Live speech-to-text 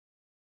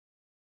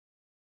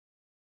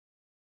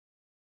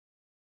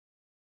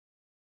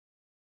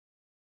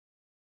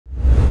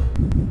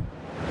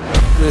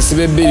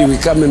Vocalist, baby, we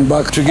coming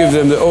back to give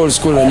them the old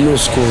school and new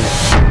school.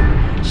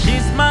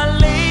 She's my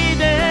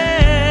lady.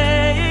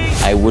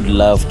 I would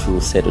love to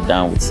settle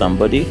down with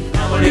somebody.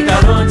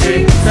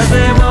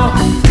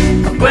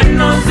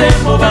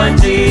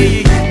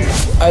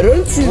 I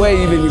don't see where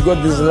even you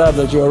got this love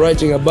that you are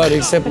writing about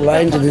except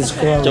lying to this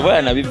crowd.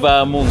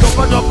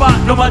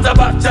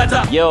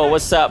 Yo,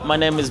 what's up? My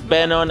name is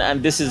Benon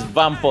and this is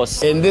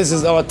Vampos. And this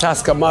is our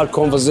Tusker Malt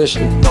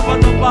conversation. Now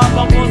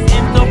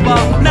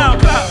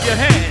clap your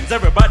hands,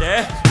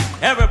 everybody.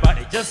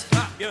 Everybody, just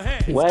clap your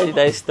hands. Why did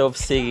I stop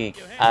singing?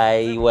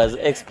 I was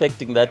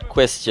expecting that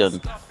question.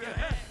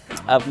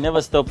 I've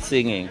never stopped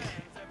singing.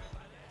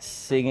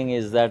 Singing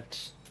is that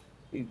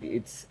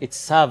it's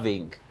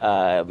serving.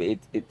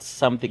 It's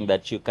something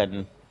that you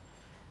can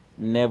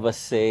never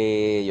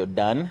say you're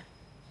done.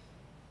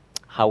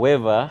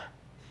 However,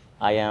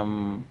 I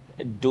am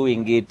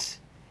doing it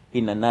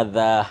in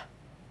another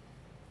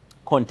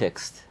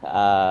context.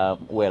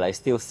 Well, I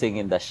still sing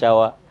in the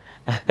shower.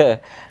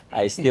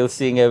 I still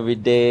sing every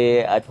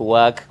day at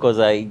work because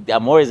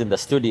I'm always in the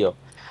studio.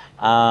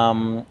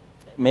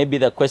 Maybe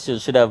the question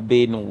should have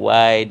been,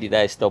 why did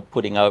I stop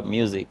putting out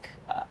music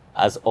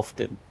as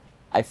often?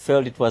 I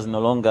felt it was no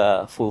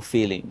longer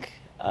fulfilling.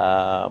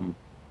 And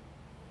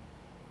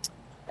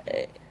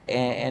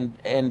I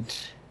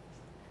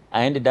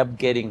ended up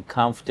getting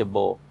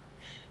comfortable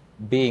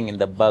being in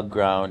the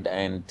background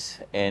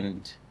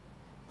and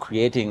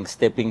creating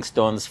stepping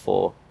stones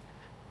for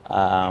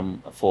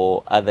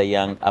other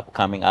young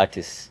upcoming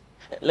artists.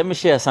 Let me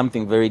share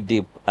something very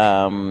deep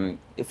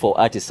for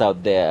artists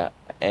out there,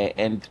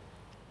 and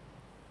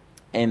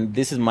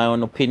this is my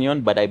own opinion,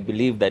 but I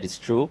believe that it's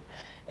true.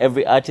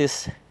 Every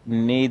artist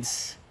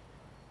needs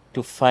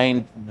to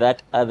find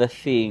that other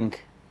thing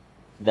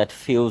that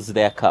fills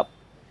their cup.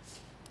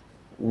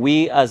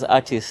 We as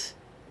artists,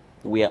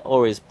 we are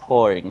always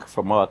pouring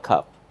from our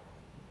cup,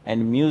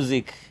 and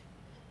music,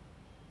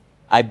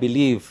 I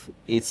believe,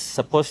 it's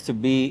supposed to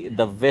be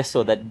the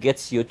vessel that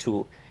gets you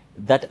to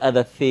that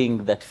other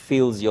thing that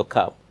fills your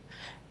cup.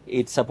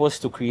 It's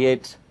supposed to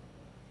create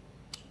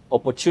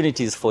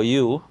opportunities for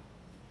you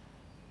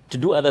to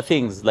do other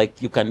things, like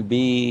you can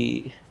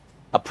be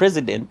a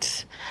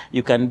president,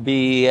 you can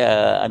be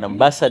an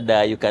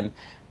ambassador, you can,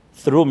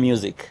 through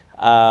music.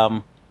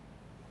 And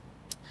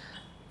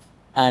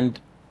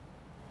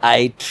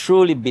I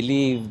truly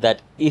believe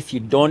that if you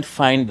don't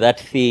find that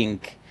thing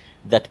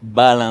that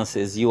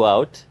balances you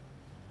out,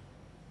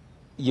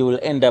 you will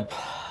end up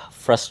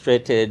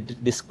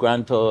frustrated,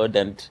 disgruntled,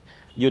 and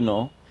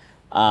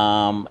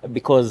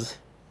because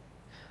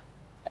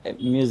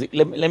music,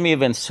 let me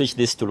even switch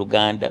this to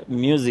Luganda.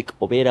 Music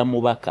obera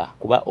mubaka,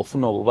 kuba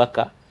ofuna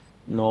obubaka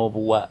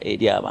n'obuwa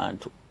eri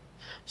abantu.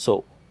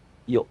 So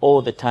you're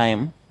all the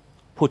time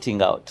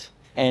putting out,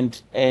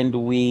 and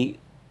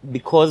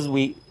because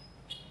we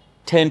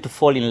tend to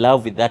fall in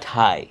love with that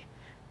high,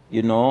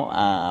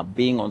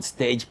 being on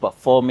stage,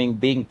 performing,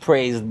 being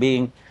praised,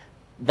 being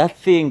that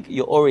thing,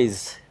 you're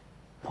always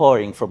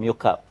pouring from your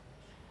cup.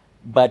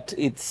 But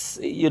it's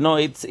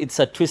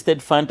a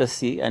twisted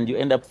fantasy, and you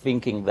end up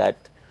thinking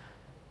that,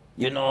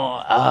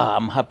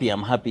 I'm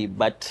happy.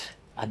 But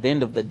at the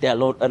end of the day, a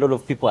lot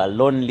of people are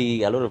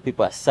lonely, a lot of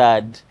people are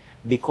sad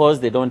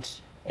because they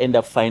don't end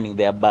up finding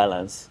their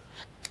balance.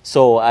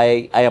 So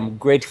I am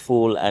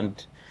grateful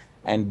and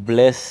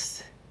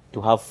blessed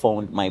to have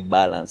found my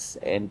balance,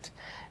 and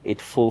it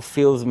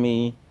fulfills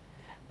me.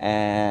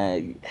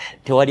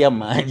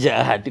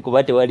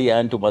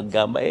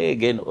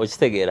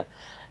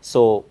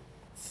 So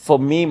for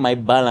me, my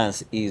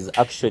balance is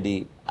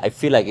actually, I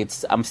feel like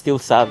I'm still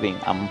serving.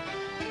 I'm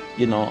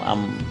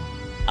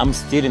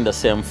still in the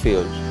same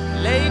field.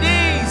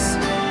 Ladies,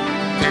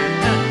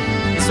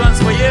 this one's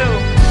for you.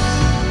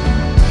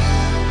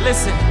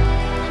 Listen,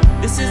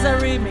 this is a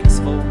remix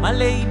for my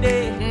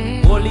lady.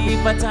 Only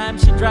if a time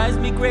she drives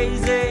me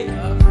crazy.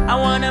 I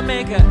wanna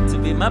make her to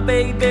be my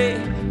baby.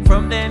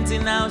 From then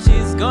till now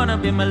she's gonna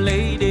be my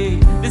lady.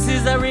 This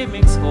is a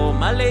remix for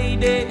my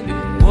lady.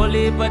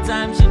 Only if a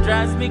time she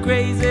drives me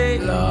crazy.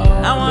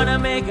 I wanna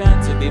make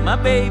her to be my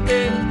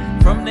baby.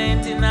 From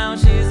then till now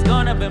she's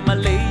gonna be my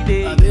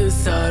lady.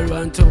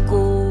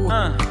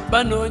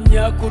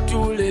 Banonya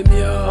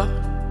kutulemya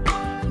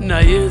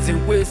naye nze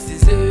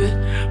nkwesize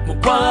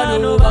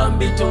mukwano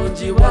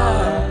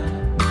bambitonjiwa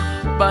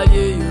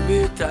bayeyo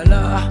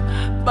betala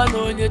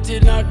banonye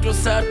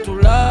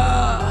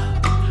tinatosatula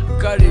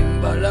kale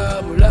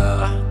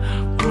mbalabula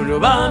olwo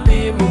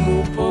bambi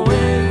mumupowe.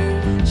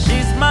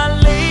 She's my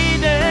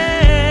lady.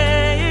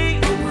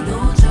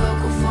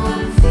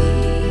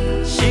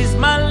 She's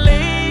my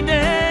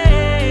lady.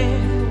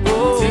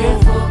 Oh.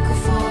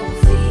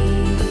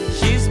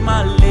 She's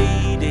my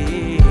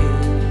lady.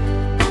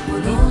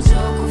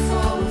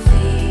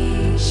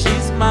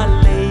 She's my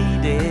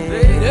lady.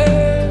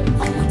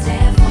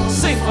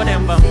 Sing for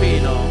them,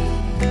 Bambino.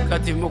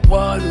 Kati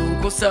mukwano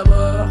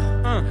nkusaba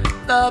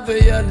lave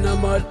ya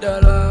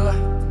namadala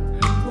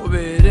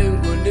obere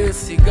ngo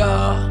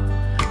nesiga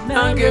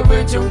nange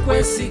bwekyo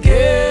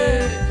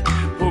nkwesige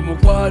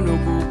omukwano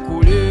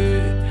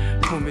gukule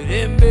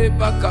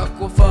paka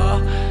kufa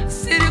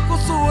siri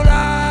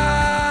kusula.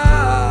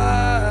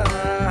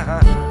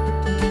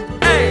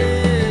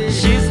 Hey,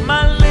 she's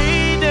my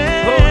lady.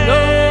 Oh no.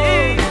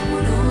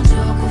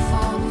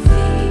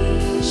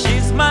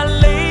 She's my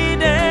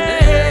lady.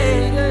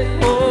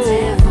 Oh,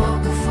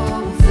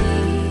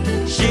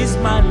 she's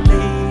my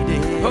lady.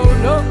 Oh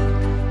no.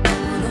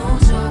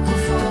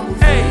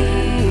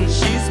 Hey,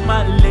 she's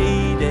my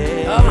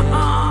lady.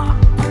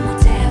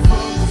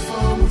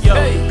 Yo.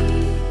 Hey,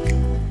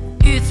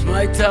 it's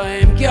my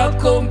time, girl,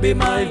 come be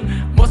mine.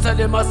 Most of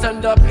them are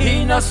stand up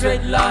in a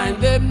straight line.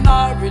 Them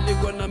not really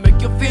gonna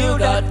make you feel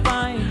that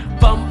fine.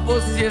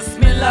 Vampos, yes,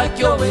 me like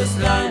your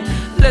waistline.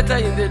 Later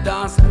in the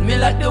dance, me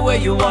like the way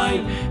you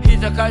whine.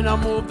 It's the kind of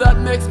move that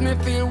makes me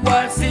feel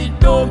wild. Sit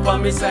down by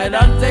my side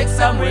and take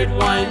some red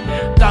wine.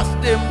 That's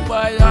them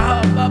why I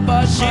have a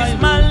bad She's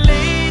mind. my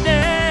lady.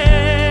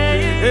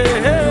 Hey,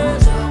 hey.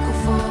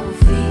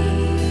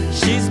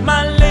 She's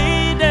my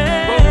lady.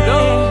 Oh,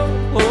 no.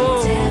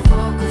 Oh,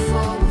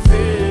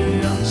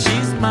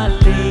 she's my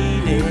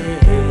lady.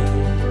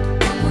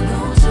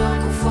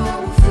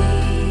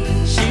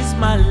 She's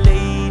my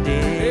lady.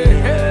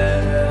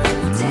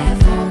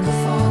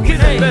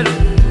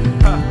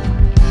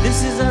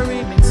 This is a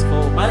remix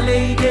for my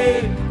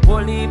lady.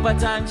 Holy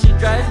time she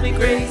drives me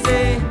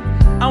crazy.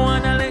 I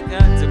wanna let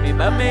her to be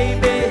my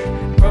baby.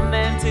 From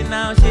then till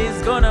now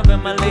she's gonna be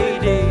my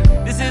lady.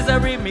 This is a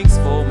remix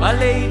for my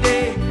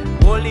lady.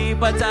 Holy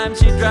time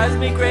she drives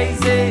me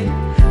crazy.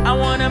 I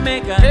wanna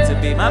make her to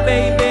be my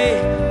baby.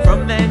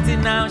 From then till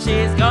now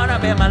she's gonna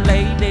be my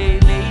lady,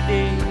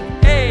 lady.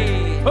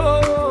 Hey,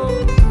 Oh,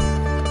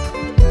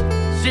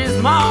 she's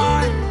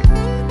mine.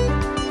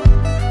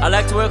 I'd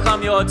like to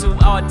welcome you all to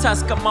our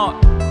Tusker Malt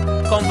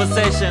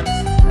ConverSessions.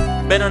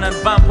 Benon and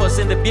Vampos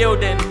in the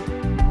building.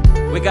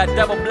 We got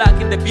Double Black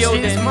in the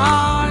building. She's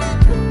mine.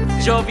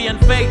 Jovie and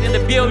Faith in the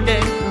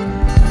building.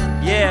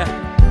 Yeah,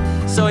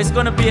 so it's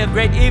gonna be a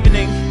great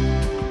evening.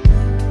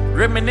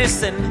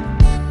 Reminiscing,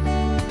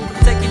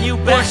 taking you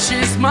Oh, back,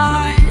 she's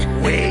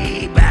mine.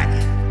 way back,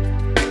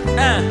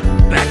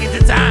 back into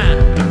time.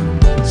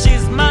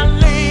 She's my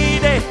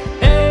lady.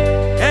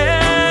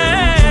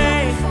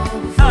 Hey,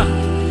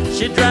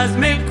 she drives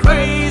me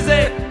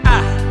crazy.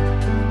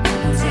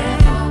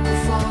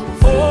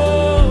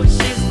 Oh,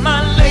 she's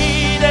my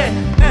lady.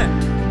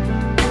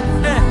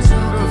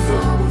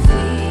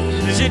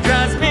 She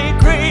drives me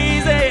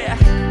crazy.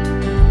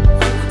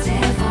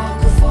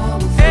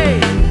 Hey.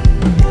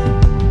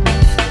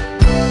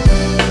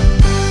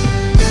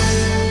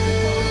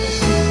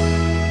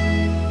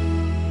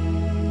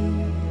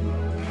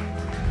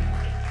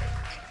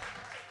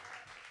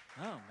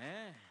 Oh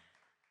man.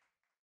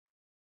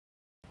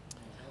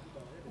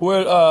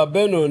 Well,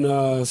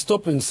 Benon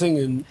stopping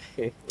singing.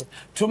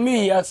 To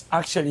me, he has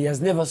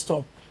never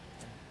stopped.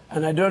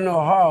 And I don't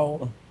know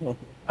how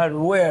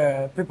and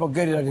where people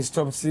get it that he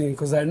stopped singing,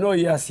 because I know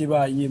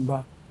Yasiba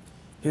Yimba.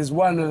 He's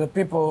one of the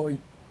people,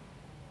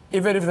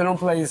 even if they don't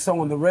play his song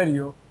on the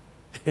radio,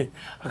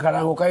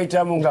 akarango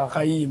kaita munga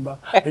kayimba.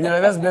 And you're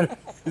like, that's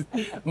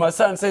Benon. My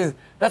son says,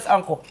 that's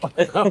uncle.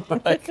 I'm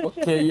like,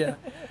 okay, yeah.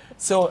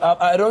 So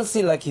I don't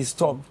see like he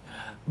stopped.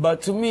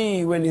 But to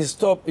me, when he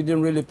stopped, it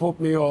didn't really put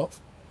me off.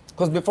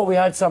 Because before we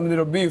had some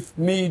little beef,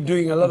 me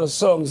doing a lot of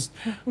songs,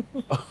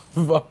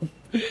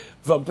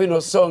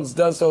 Vampino songs,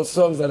 dancehall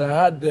songs that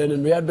I had then,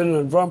 and we had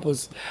Benon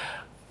Vampos.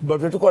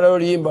 But we took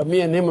already in, but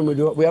me and him,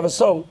 we have a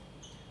song.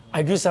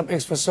 I do some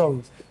extra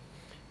songs.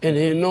 And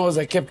he knows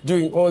I kept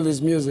doing all this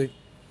music.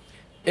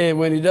 And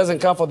when he doesn't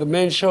come for the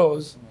main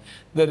shows,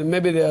 that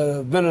maybe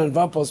the Benon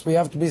Vampos, we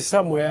have to be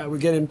somewhere, we're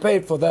getting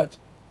paid for that.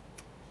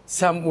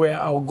 Somewhere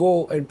I'll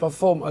go and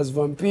perform as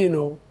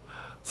Vampino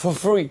for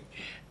free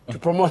to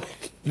promote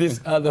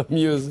this other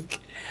music,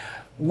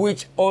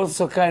 which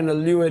also kind of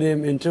lured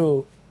him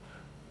into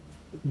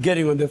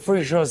getting on the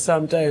free show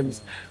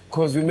sometimes,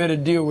 because we made a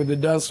deal with the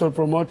dancehall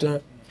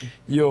promoter.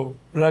 Yo,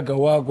 raga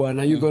wagwa,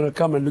 now you're going to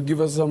come and give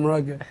us some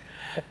raga.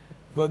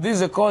 But this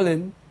is a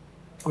calling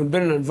on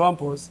Benon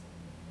Vampos,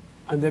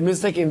 and they're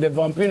mistaking the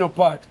Vampino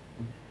part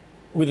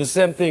with the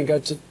same thing.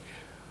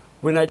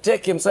 When I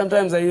take him,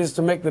 sometimes I used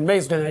to make the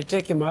bass when I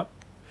take him up.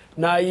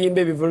 Now he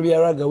baby will be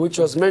a raga, which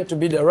was meant to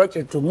be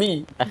directed to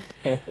me,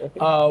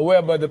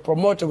 whereby the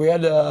promoter, we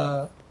had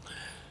a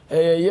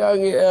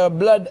young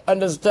blood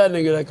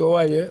understanding, like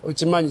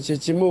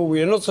Otim,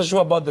 we are not so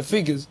sure about the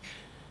figures.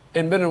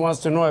 And Benon wants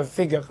to know a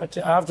figure. I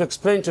have to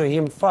explain to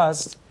him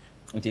first.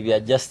 Until we are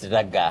just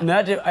raga.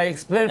 I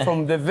explained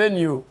from the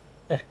venue.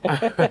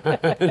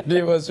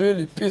 He was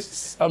really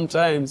pissed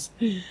sometimes.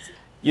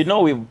 You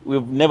know,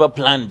 we've never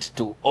planned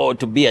to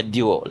be a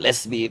duo.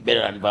 Let's be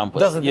Benon and Vampos.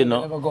 Doesn't you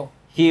know, never go.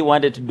 He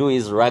wanted to do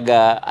his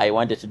raga. I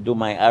wanted to do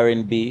my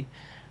R&B.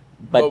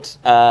 But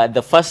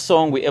the first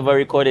song we ever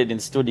recorded in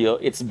studio,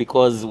 it's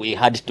because we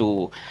had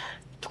to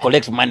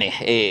collect money.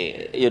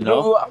 You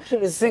know, We were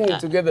actually singing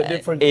together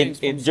different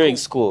things during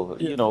school.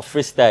 You know,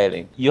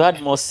 freestyling. You had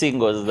more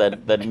singles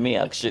than me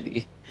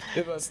actually.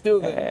 It was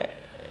still there.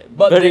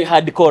 But Very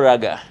hardcore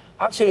raga.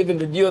 Actually, even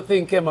the duo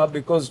thing came up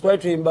because Try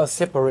to Imba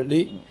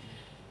separately,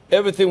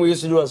 everything we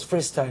used to do was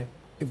freestyle.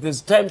 If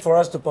there's time for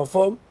us to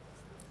perform,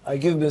 I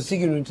give him the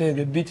signal and tell you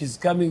the beat is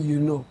coming, you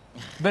know.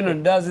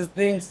 Benon does his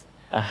things.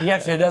 He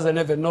actually doesn't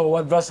even know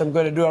what verse I'm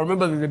going to do. I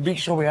remember the big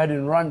show we had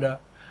in Rwanda.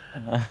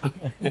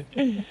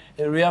 And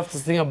we have to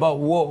sing about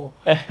war.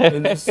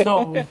 And the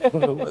song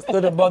was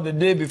not about the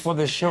day before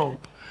the show.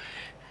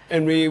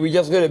 And we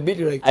just got a beat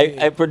like...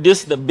 I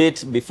produced the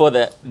beat before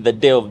the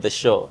day of the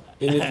show.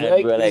 And it's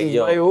like, we're like,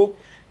 yo, I hope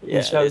yeah,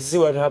 we shall see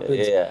what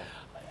happens. Yeah.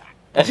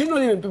 You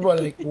know, even people are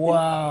like,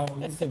 wow.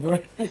 This is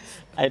very...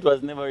 It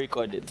was never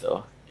recorded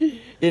though.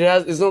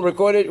 It's not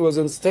recorded, it was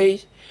on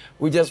stage.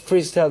 We just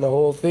freestyle the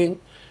whole thing.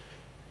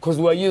 Because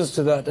we're used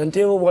to that.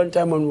 Until one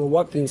time when we were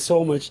working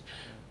so much,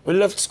 we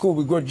left school,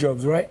 we got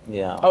jobs, right?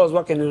 Yeah. I was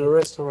working in a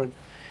restaurant.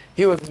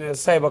 He was in a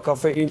cyber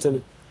cafe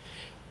internet.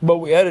 But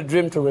we had a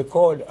dream to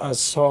record a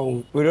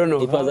song. We don't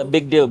know It was a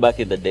big deal back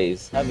in the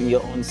days, having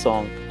your own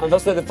song. And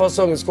that's why the first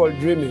song is called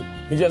Dreaming.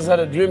 We just had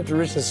a dream to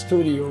reach the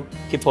studio.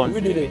 Keep on. We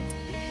did it.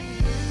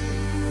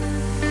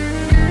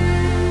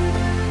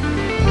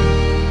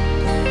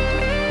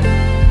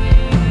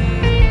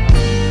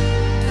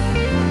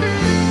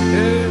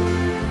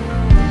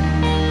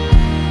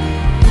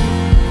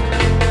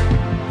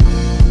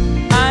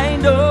 I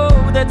know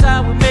that I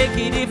will make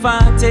it if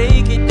I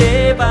take it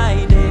day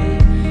by day.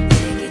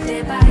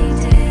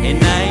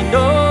 And I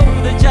know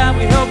the job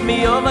will help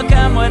me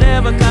overcome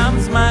whatever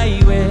comes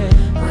my way.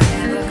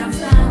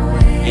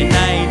 And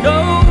I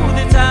know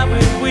that I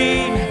will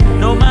win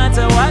no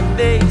matter what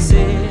they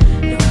say.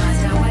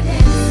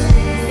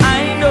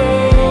 I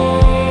know,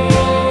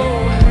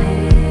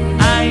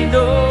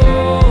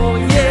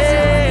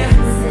 yeah,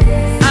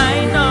 I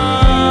know.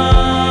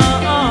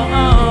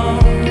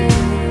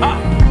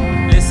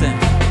 Listen,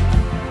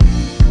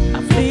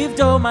 I've lived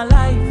all my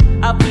life,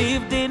 I've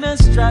lived in a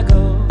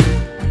struggle.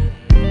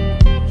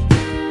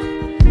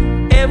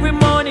 Every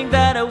morning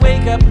that I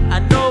wake up, I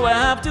know I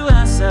have to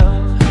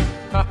hustle.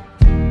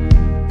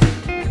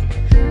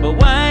 But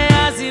why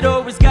has it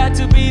always got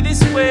to be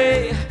this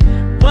way?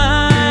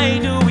 Why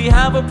do we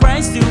have a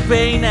price to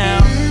pay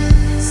now?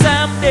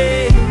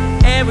 Someday,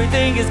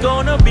 everything is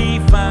gonna be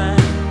fine.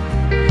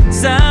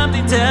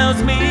 Something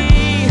tells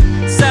me,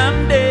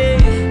 someday,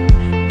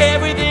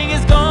 everything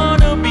is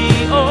gonna be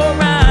alright.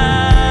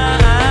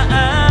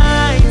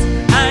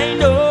 I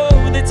know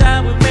that I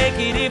will make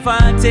it if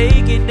I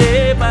take it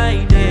day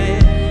by day.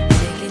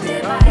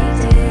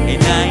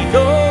 And I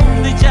know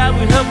the job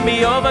will help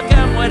me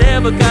overcome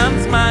whatever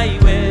comes my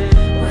way.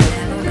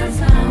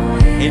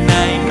 And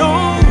I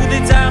know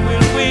that I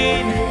will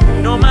win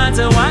no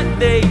matter what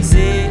they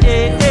say.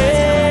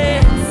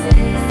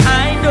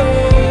 I know,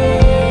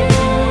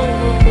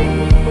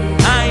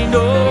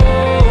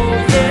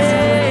 yeah,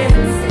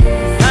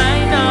 I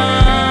know,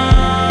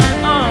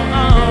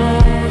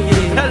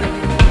 yeah.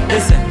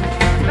 Listen,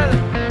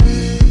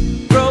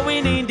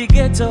 growing in the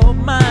ghetto,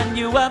 man,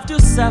 you have to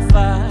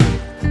suffer.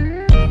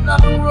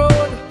 Long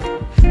road,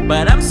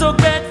 but I'm so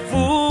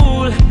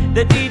grateful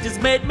that he just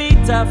made me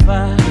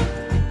tougher.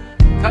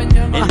 And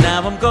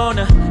now I'm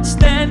gonna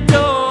stand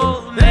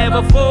tall,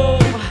 never fall.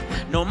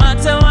 No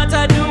matter what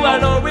I do,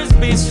 I'll always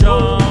be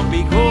strong.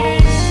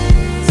 Because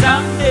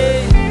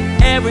someday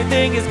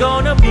everything is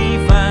gonna be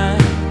fine.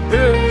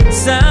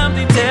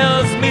 Something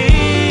tells me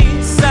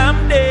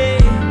someday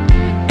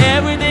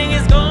everything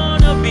is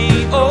gonna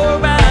be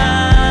alright.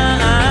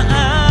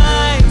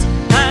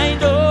 I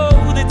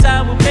know that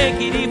I will make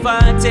it if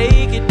I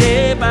take it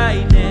day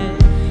by day.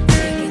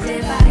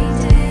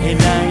 And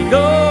I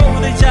know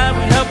that I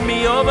will help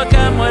me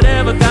overcome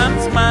whatever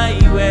comes my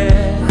way.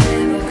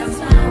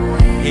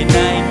 And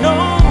I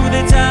know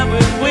that I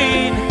will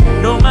win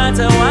no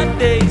matter what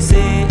they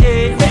say.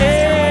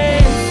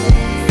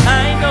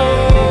 I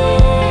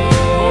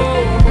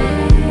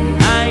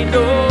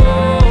know,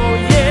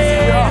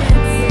 yeah,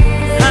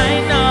 I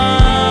know.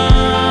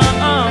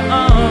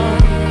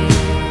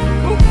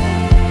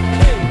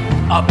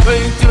 I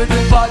pray to the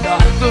Father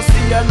to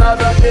see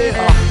another day.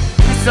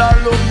 It's a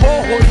long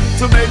more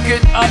to make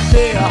it up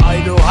there.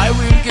 I know I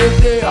will get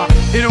there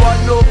in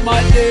one of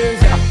my days.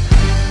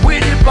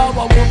 With the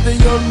power of the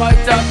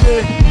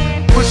Almighty,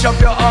 push up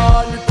your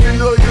hand if you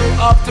know you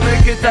have to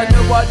make it. And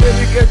you are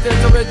dedicated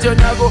to it, you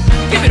never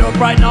give it up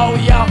right now,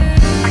 yeah.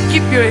 I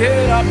keep your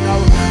head up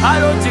now, I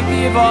don't you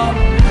give up.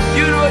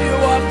 You know you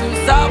have to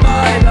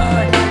survive.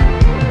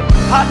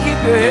 I keep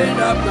your head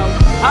up now,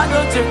 I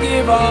don't you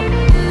give up.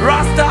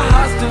 Rasta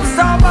has to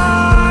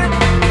survive.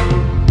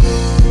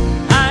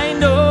 I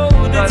know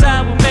that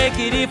I will make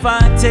it if I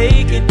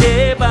take it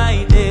day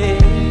by day.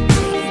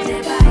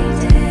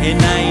 And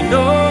I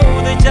know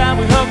the job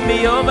will help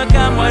me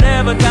overcome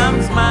whatever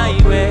comes my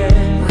way.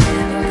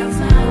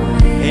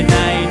 And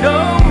I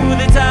know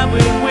that I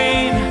will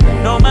win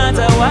no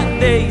matter what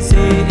they say.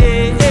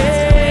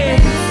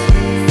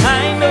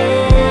 I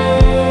know,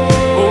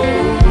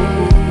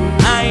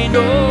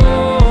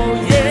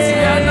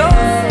 yeah,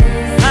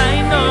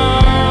 I know,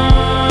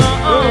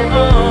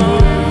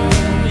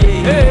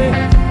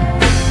 yeah.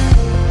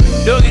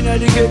 Down in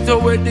the ghetto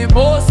where the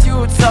most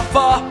youths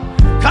suffer,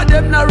 'cause them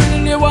them not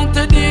really want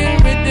to deal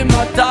with the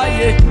matter,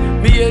 yeah.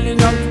 Me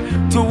yelling out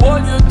to all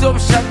you top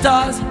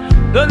shatters.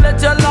 Don't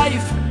let your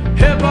life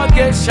ever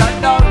get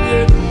shut down,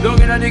 yeah. Don't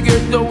get the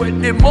ghetto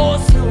with the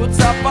most youths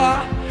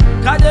apart.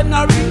 Cause them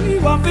not really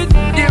want to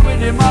deal with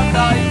the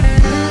matter,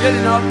 yeah.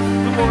 Yelling out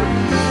to all you,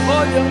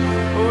 oh yeah,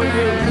 oh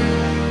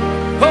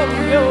yeah, oh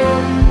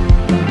yeah.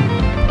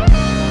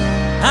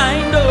 I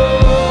know,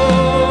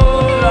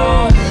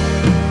 Lord,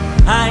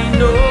 I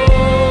know.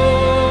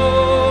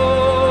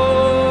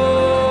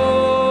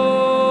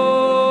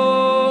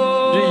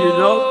 Do you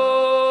know?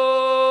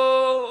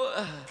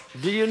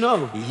 Do you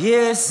know?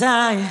 Yes,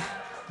 I.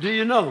 Do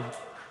you know?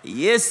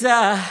 Yes,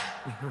 I.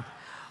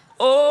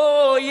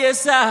 Oh,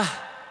 yes, I.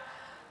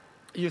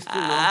 You still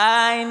know?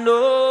 I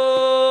know.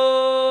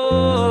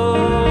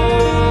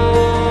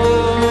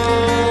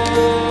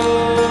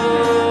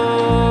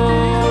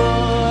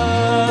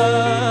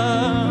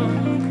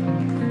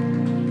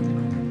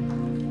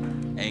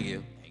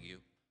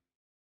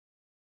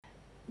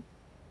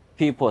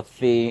 People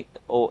think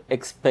or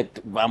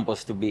expect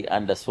Vampos to be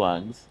under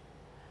Swangs,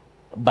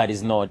 but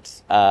it's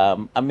not.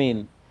 I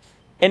mean,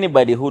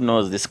 anybody who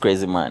knows this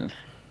crazy man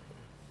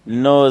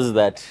knows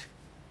that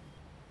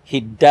he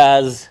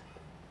does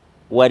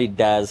what he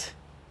does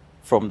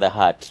from the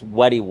heart,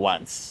 what he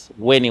wants,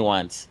 when he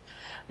wants.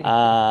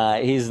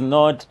 He's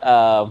not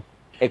a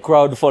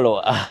crowd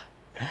follower.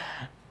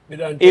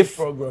 If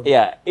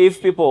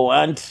people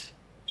want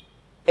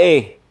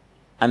A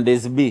and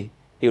there's B,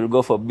 he will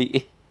go for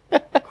B.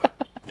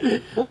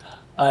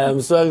 I am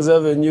Swangs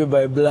Avenue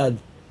by blood.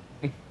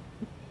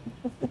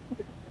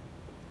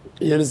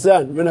 You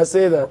understand? When I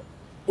say that,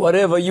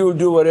 whatever you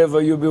do,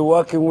 whatever you'll be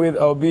working with,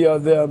 I'll be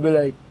out there, I'll be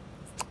like,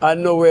 I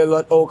know where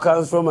that all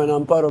comes from and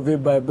I'm part of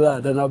it by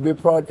blood, and I'll be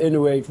proud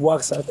anyway it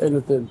works at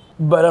anything.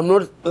 But I'm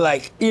not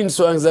like in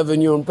Swangs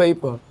Avenue on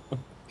paper.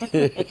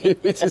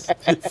 Which is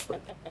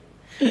different.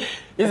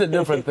 It's a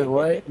different thing,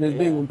 right? There's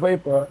being on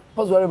paper.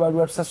 What's worried about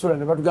what Sasura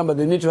and about Gamba?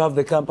 They need to have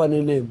the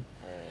company name.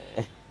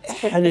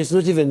 And it's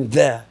not even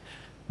there.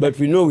 But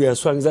we know we are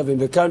Swangs Avenue.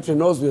 The country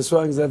knows we are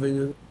Swangs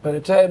Avenue. By the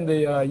time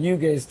you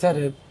guys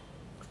started,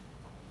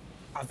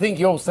 I think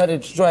you all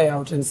started to try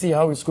out and see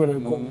how it's going to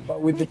go.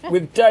 But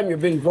with time, you've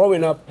been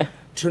growing up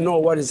to know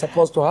what is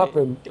supposed to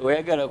happen.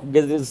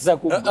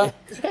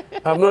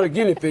 I'm not a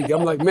guinea pig.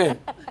 I'm like, man.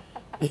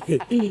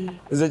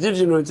 As a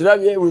Egyptian, we've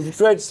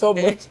tried so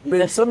much.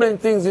 So many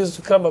things used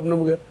to come up.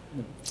 To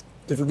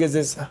get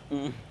this.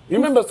 You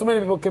remember so many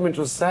people came in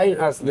to sign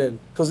us then?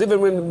 Because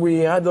even when we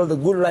had all the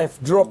Good Life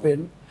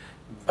dropping,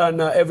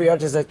 and every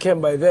artist that came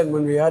by then,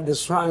 when we had the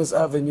Swangs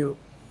Avenue,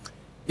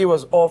 it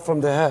was all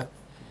from the heart.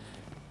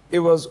 It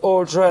was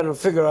all trying to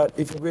figure out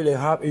if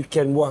it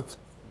can work.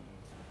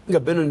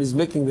 Benon is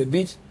making the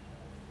beat,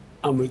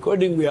 I'm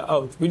recording, we are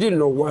out. We didn't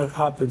know what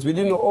happens. We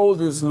didn't know all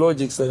these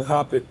logics that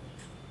happen.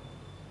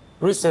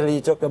 Recently,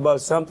 he talked about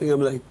something,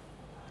 I'm like,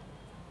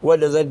 what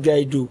does that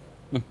guy do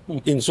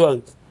in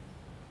Swangs?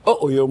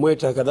 Oh, you're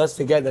Mwetaka, that's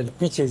the guy that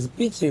pitches.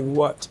 Pitching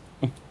what?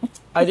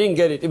 I didn't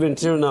get it even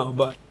till now,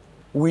 but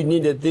we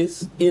needed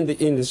this in the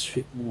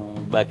industry.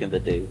 Back in the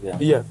day, yeah.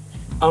 Yeah.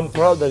 I'm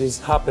proud that it's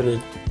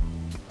happening.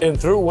 And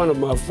through one of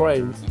my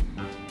friends,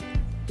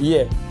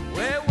 yeah.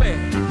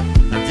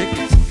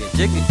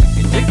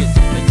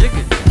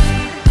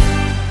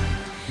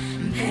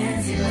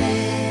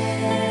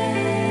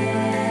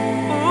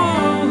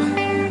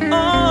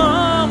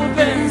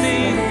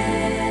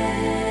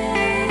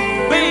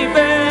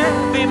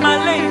 My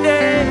lady,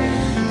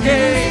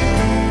 hey,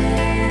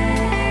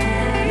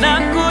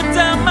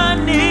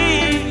 nakutamani,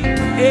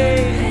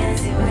 hey,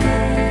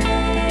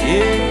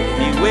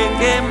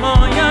 niweke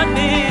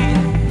moyoni,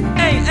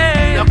 hey,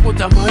 hey.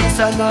 Nakutamani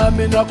sana,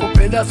 mi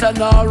nakupenda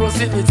sana,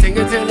 rosi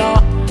nitenge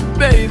tena,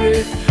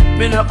 baby.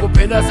 Mi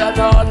nakupenda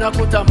sana,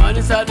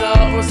 nakutamani sana,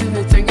 rosi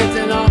nitenge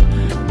tena,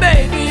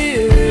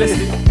 baby.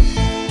 Listen,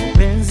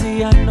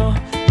 Mpenzi, I know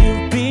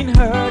you've been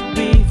hurt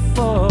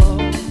before.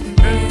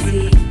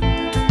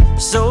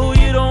 So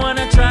you don't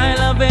wanna try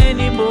love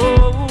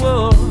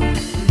anymore.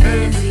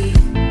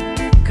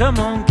 Come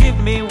on, give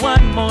me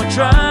one more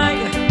try,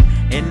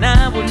 and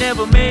I will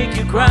never make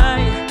you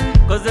cry.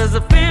 Cause there's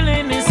a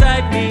feeling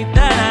inside me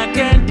that I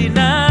can't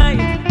deny.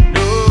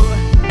 No,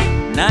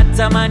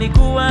 natamani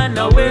kuwa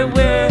na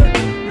wewe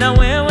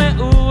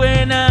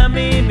uwe na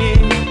mimi.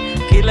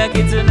 Kila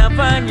kitu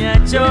nafanya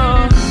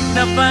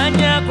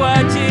nafanya kwa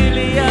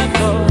ajili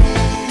yako.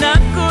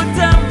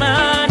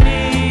 Nakutamani,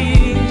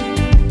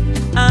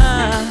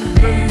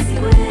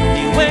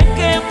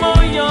 niweke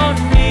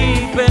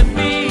moyoni,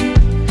 baby.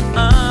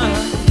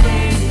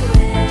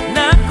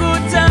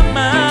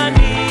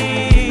 Nakutamani,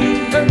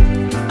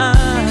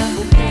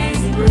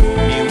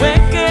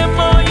 niweke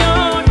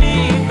moyoni,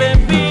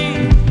 baby.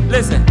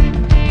 Listen,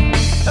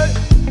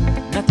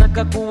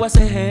 nataka kuwa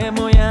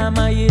sehemu ya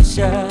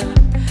maisha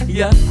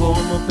yako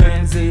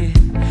mpenzi,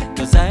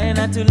 tuzae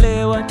na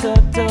tule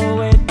watoto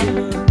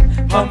wetu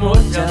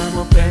pamoja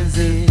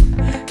mpenzi.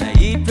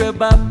 Naitwe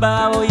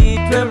baba,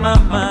 uitwe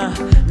mama,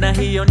 na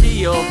hiyo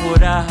ndiyo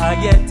furaha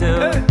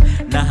yetu.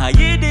 na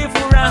haidi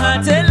furaha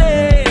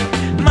tele,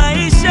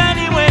 maisha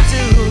ni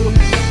wetu,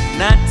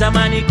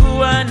 natamani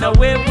kuwa na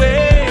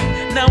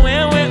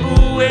wewe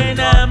uwe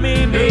na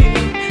mimi,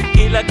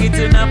 kila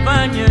kitu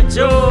nafanya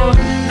jo,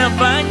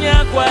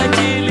 nafanya kwa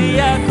ajili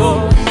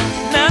yako,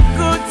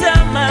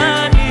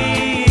 nakutamani,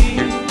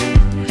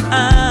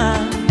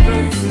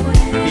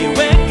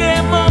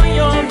 niweke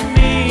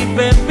moyoni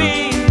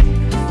baby,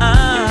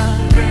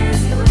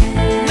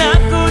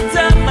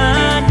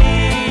 nakutamani,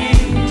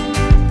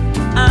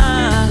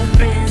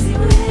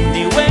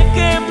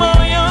 niweke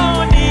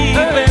moyoni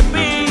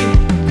baby.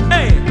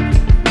 Hey,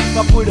 if I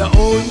could have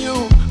owned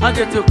you, I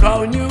get to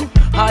crown you,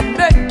 I'd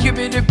make you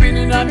be the pin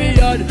in my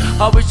yard.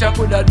 I wish I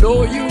could have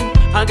know you,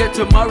 I get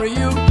to marry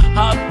you,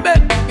 I'd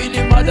make you be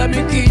the mother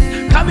me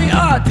kid. Come here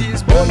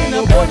artist, bunny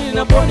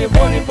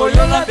for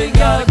your loving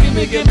girl. Give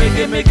me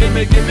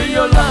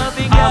your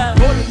loving girl.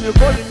 I'm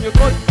calling you,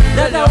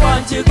 that I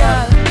want you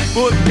girl.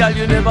 Good girl,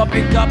 you never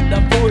pick up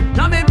the phone.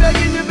 Now me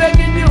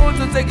begging you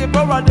to take it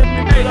for a them.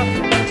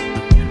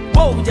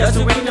 Oh, just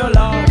to win your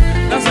love.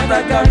 That's what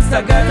a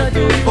gangster gotta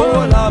do.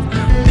 Oh, love.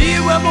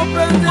 Niwe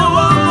mpenzi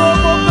wangu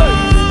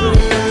mpenzi.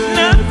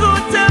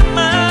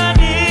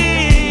 Nakutamani.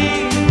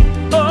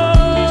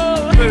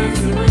 Oh,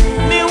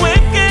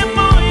 niweke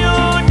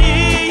moyoni.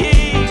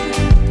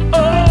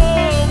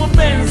 Oh,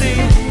 mpenzi.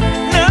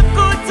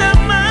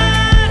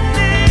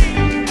 Nakutamani.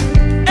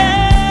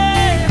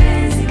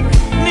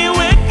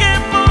 Niweke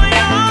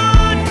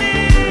moyoni.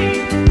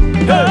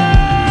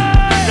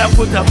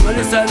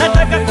 Nakutamani sana.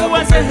 Nataka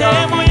kuwa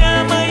sehemu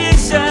ya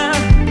maisha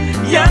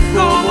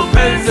yako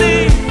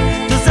mpenzi,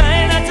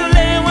 tuzae na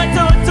tule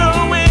watoto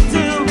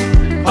wetu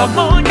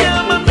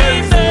pamoja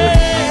mpenzi.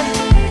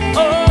 Oh,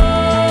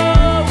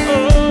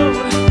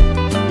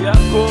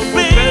 yako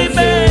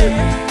mpenzi.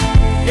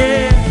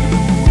 Yeah.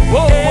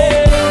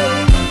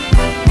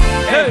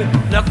 Hey,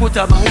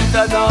 nakutamani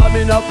sana,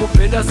 mimi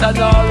nakupenda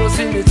sana,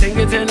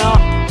 usinitenge tena.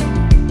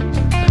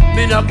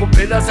 Mimi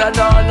nakupenda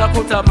sana,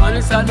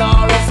 nakutamani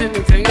sana,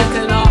 usinitenge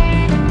tena.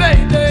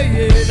 Baby,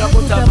 yeah,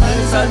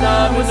 nakutamani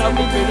sana, mimi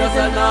nakupenda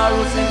sana,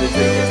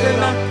 usinitenge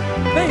tena.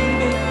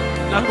 Baby,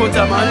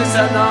 nakutamani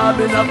sana,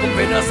 mimi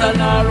nakupenda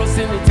sana,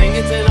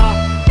 usinitenge tena.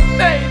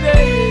 Baby.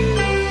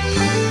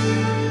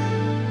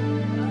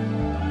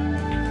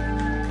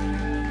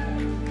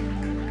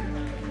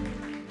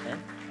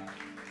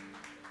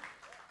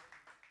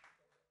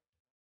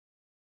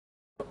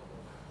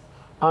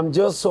 I'm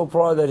just so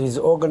proud that he's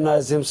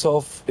organized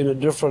himself in a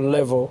different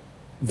level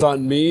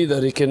than me,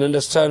 that he can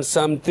understand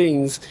some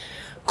things.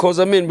 Because,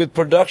 I mean, with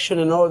production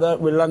and all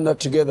that, we learned that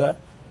together.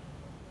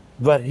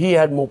 But he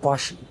had more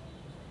passion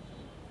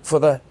for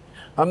that.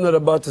 I'm not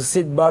about to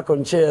sit back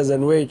on chairs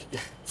and wait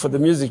for the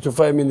music to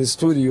find me in the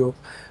studio.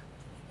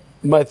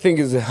 My thing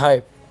is the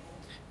hype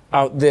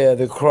out there,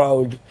 the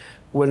crowd.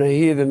 When I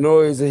hear the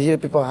noise, I hear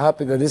people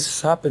happy that this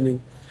is happening.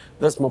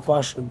 That's my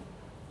passion.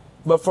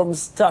 But from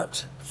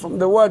start, from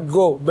the word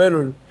go,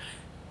 Benon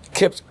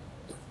kept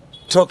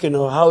talking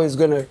on how he's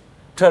going to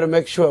try to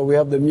make sure we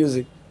have the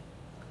music.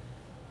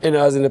 And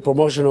I was in the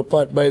promotional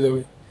part, by the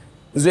way.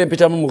 Nze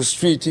Peter Mamu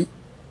Street,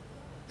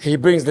 he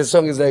brings the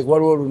song, he's like, what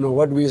do we know?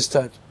 What do we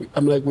start?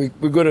 I'm like, we're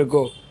going to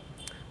go.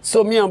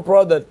 So me, I'm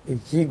proud that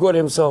he got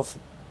himself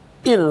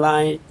in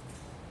line,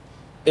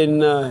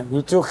 and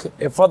he took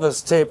a further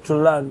step to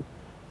learn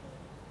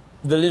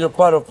the little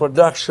part of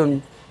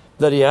production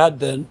that he had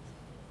then.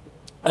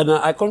 And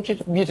I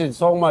contributed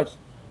so much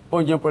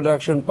on your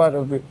production part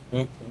of it.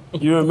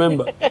 You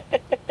remember?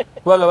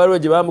 In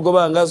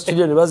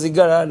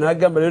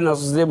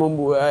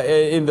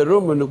the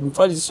room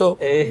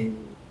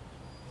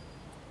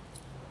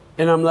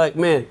and I'm like,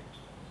 man,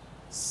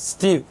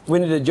 Steve, we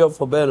need a job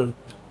for Benon.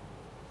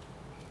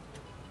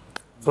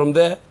 From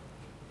there,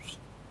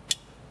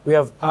 we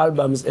have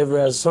albums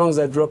everywhere, songs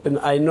are dropping,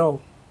 I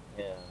know.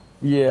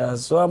 Yeah,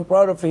 so I'm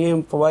proud of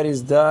him for what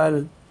he's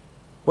done.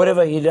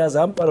 Whatever he does,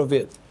 I'm part of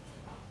it,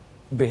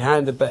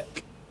 behind the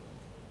back.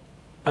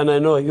 And I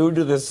know he'll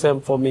do the same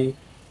for me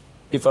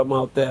if I'm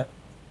out there.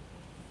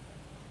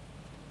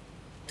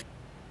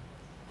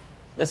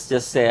 Let's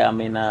just say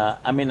I'm in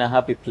a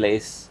happy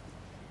place,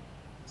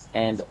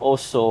 and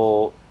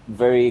also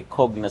very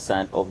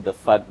cognizant of the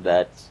fact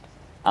that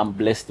I'm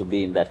blessed to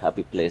be in that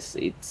happy place.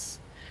 It's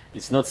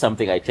not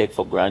something I take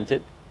for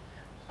granted.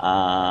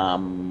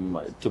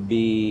 To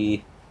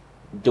be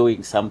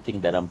doing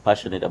something that I'm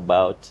passionate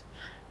about.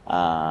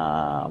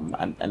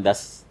 And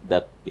that's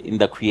that in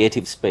the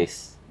creative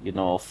space, you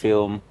know,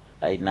 film.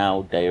 I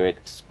now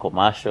direct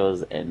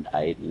commercials, and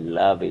I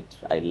love it.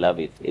 I love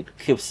it. It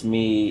keeps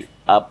me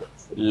up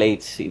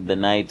late in the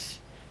night.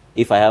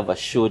 If I have a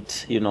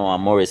shoot, you know,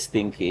 I'm always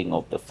thinking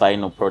of the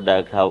final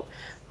product, how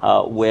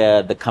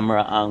where the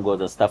camera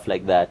angles and stuff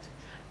like that.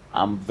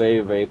 I'm very,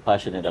 very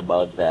passionate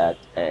about that.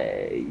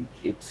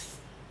 It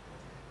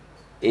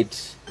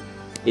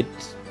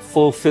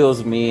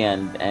fulfills me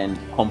and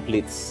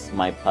completes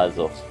my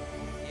puzzle.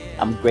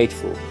 I'm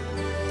grateful.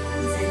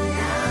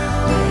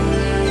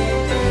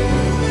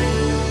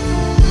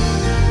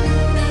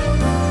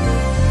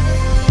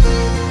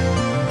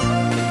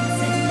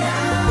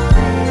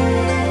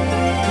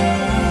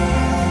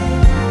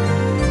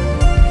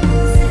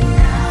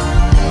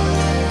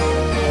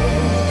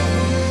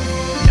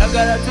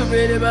 njagala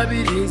tubeere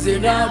babiri nze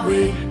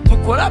naawe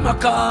tukola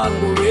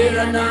amakango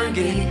beera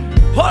nange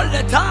all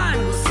the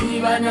time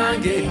usiiba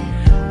nange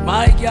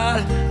my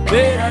girl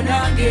beera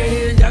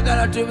nange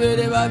njagala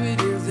tubeere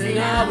babiri nze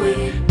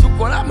naawe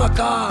tukola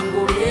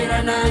amakango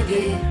beera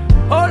nange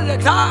all the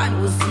time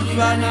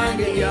usiiba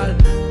nange girl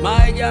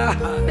my girl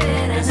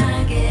beera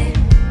nange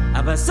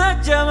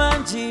abasajja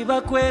bangi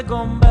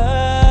bakwegomba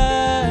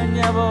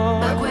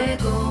nyabo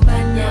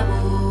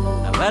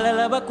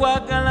abalala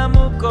bakwagala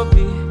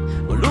mukopi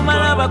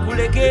olumala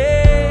bakuleke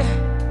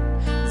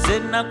nze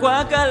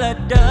nakwagala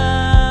dda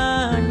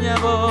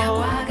nyabo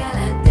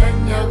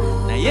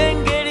naye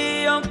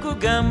engeri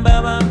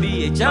y'okugamba bambi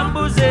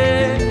ekyambuze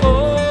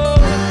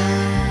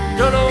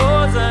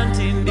tolowooza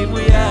nti ndi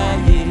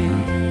muyaaye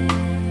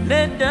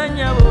nedda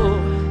nyabo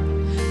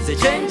nze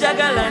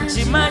kyenjagala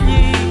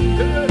nkimanyi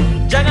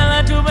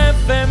njagala tube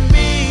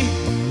fembi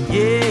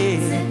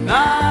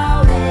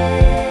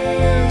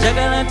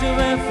njagala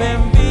tube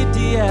fembi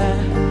dia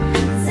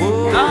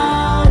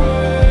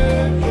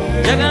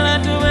njagala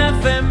tube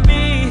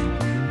fembi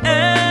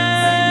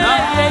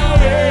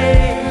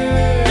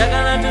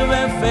njagala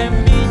tube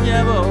fembi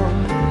nyabo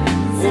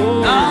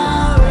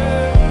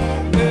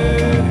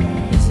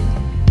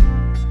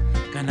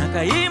kana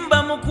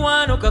kayimba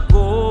mukwano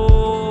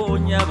kako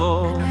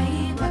nyabo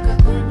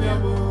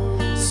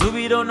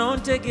subira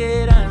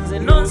nontegeera nze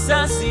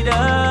nonsasira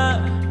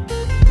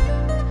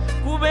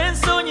kuba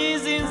ensonyi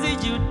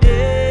zinzijjudde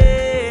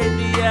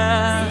dya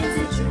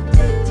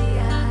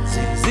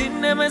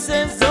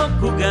zinemeseza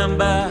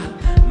okugamba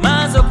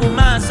maaso ku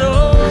maaso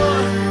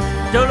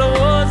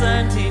tolowooza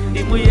nti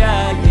ndi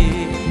muyaaye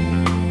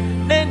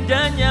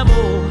nedda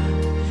nyabo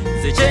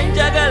nze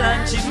kyenjagala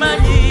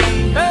nkimanyi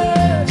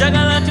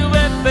njagala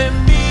tube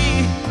fembi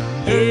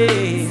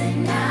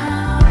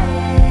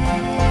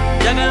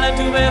njagala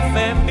tube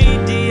fembi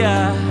dia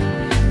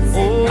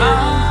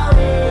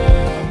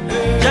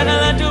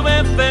njagala tube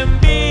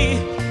fembi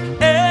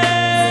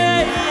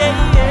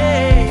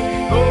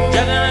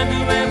njagala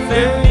tube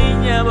fembi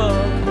nyabo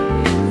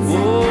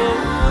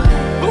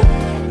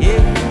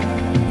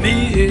me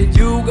and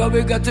you, girl,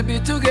 we got to be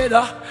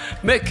together,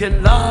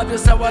 making love,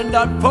 this I want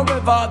that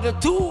forever. The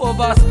two of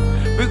us,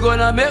 we're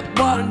gonna make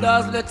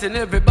wonders, letting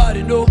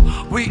everybody know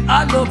we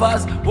are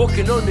lovers.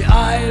 Walking on the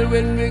aisle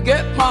when we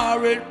get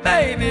married,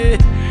 baby.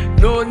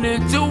 No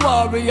need to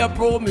worry, I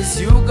promise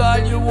you, girl,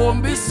 you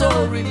won't be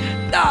sorry,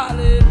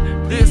 darling.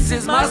 This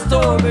is my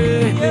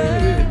story.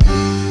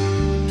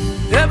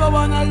 Never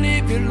wanna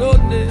leave you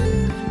lonely.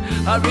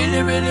 I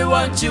really, really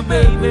want you,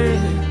 baby.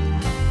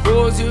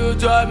 Cause you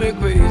drive me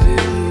crazy.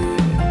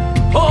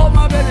 Oh,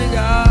 my baby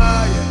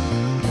girl.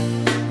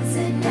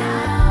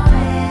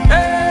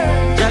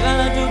 Hey.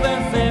 Njagala tube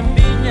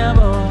fembi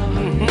nyabo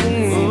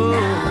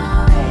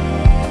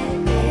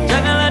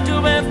njagala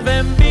tube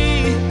fembi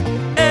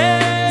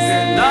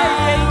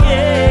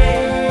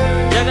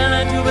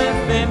njagala tube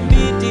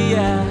fembi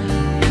dia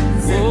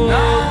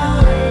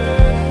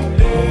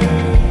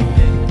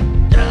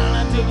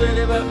njagala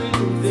tube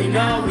babiri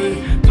Nawe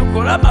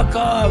tukola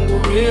makango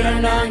beera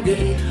nange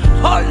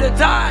all the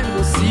time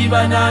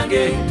usiiba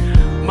nange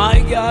my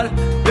girl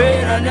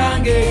beera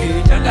nange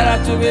njagala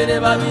tubeere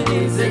babiri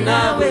nze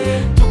naawe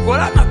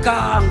tukola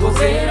makango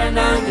beera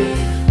nange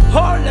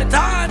all the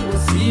time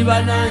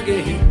usiiba nange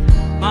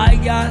my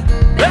girl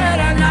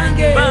beera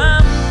nange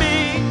Bambi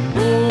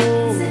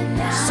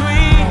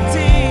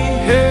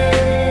sweetie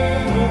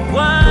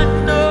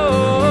mukwano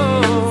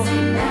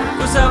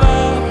kusaba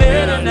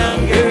beera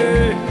nange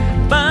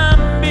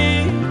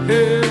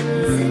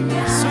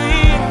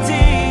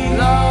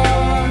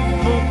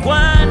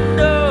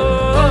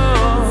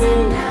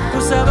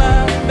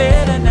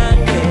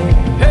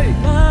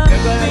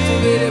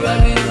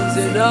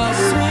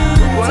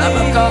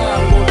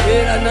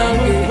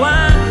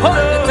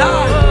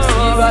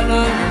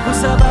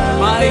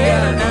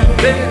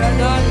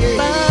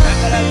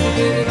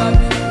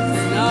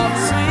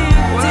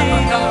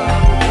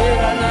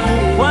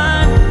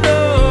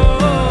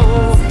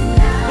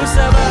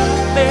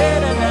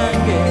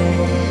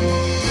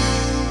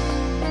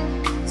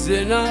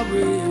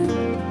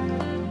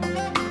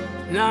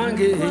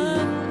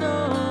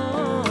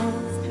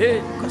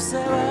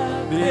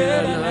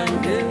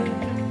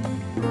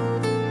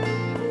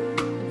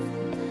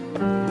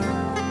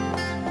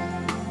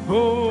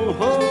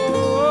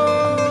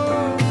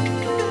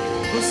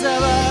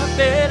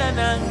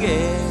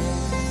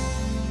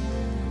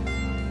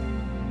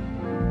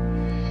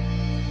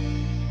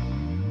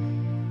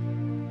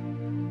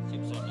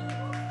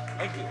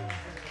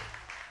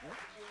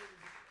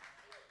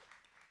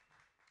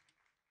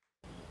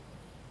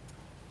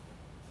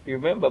You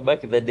remember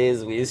back in the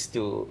days we used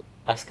to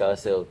ask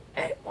ourselves,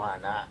 hey,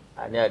 mwana,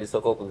 ani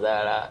alisoko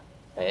kuzala,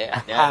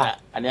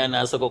 ani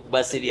anasoko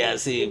kuba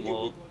serious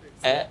mu.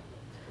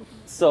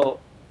 So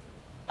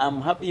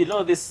I'm happy, you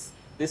know, this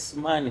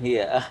man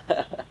here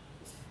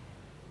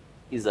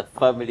is a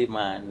family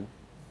man,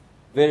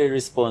 very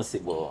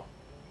responsible,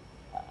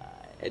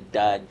 a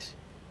dad,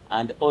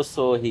 and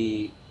also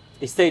he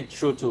stayed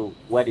true to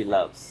what he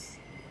loves,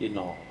 you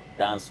know,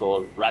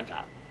 dancehall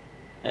ragga.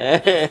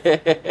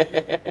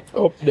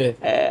 Up there.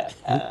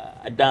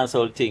 A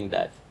dancehall thing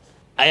that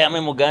I am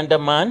a Muganda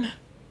man.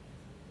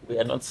 We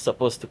are not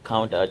supposed to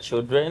count our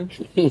children.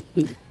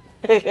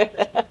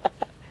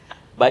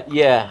 But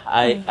yeah,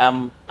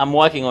 I'm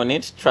working on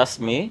it, trust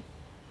me.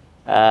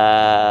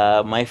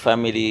 My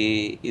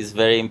family is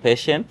very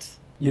impatient.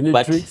 You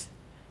need tricks?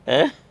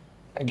 Eh?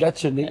 I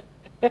got your name.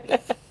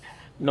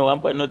 No,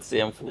 I'm not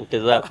saying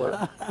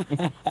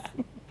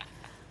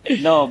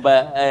no,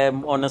 but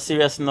on a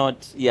serious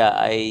note, yeah,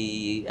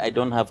 I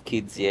don't have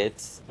kids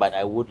yet, but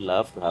I would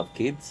love to have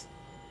kids.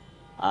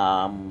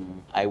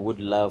 I would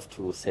love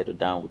to settle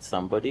down with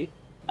somebody.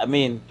 I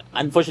mean,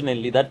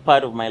 unfortunately, that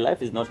part of my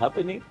life is not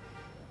happening,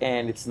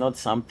 and it's not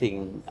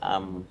something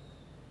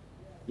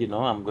you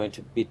know, I'm going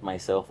to beat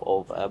myself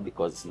over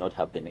because it's not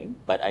happening.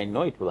 But I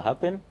know it will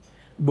happen.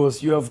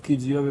 Boss, you have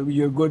kids.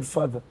 You're a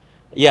godfather.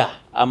 Yeah,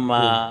 I'm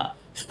a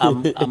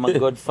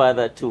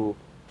godfather to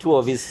 2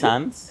 of his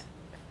sons.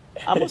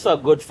 I'm also a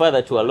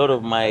godfather to a lot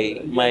of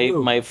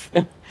my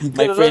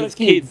friends'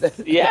 kids.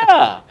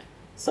 Yeah,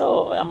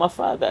 so I'm a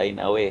father in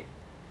a way.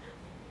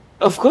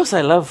 Of course,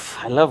 I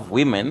love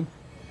women.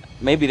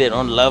 Maybe they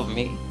don't love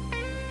me.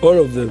 All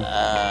of them.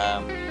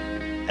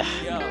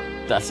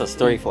 That's a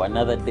story for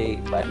another day.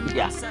 But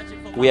yeah,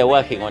 we are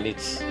working on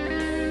it.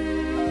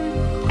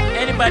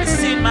 Anybody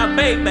see my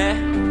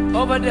baby?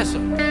 Over there, sir.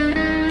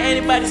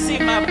 Anybody see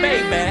my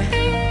baby?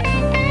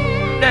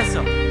 That's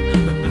all.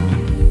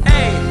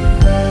 Hey,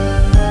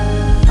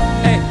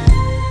 hey.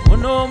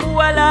 Ono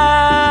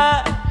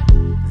muwala,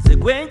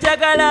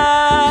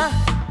 segwenjagala,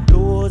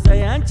 ndoza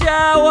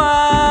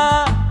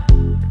yanchawa.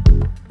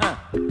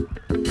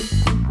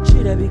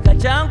 Chirabika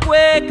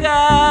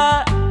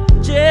chankweka,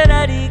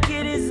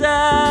 cherarikiriza.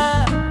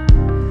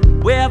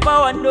 Wherever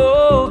I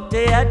know,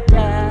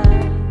 teata,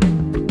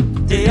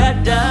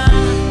 teata.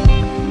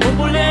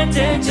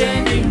 Mumulete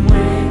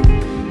chendimwe,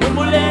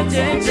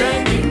 mumulete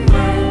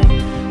chendimwe,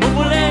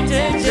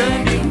 mumulete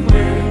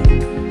chendimwe.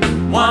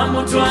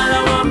 Mwamutwala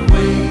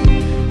wamwe,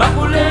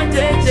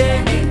 bakulete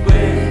chendimwe,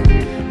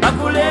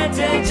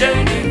 bakulete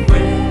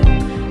chendimwe,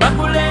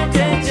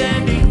 bakulete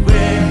chendimwe.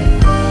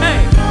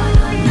 Hey,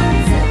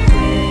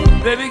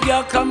 Baby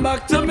girl, come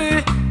back to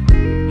me.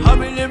 I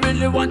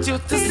really want you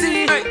to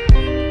see. Hey,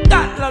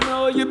 that I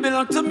know you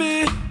belong to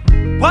me.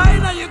 Why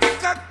now you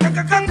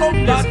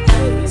come back?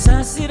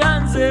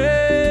 Sasiranze,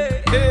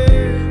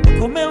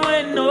 come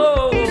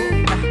weno,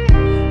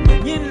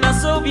 nyina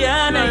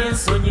sobyana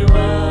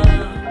yensonyiwa.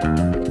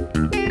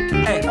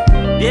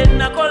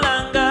 Byena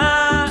kolanga,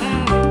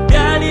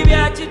 byali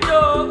bya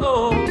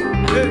kito,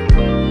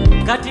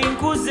 kati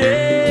nkuze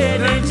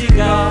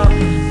n'enjiga.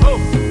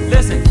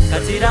 Listen,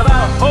 kati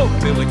raba,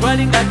 bwe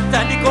twalinga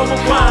tutandika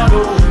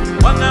omukwano,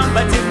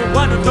 wangamba ti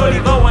mukwano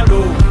toliva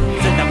wano.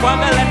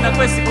 Kwagala na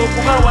kwesi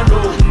kukuba wano,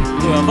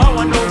 waba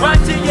wano,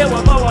 wachiye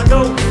waba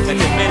wano.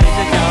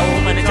 Kakemereje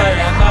chawo manecha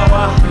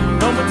yakawa,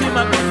 no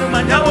mutima bintu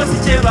manyawo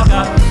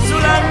sichebaka.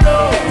 Sulando,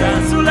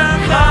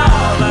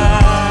 sulangaba,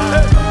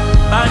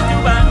 bantu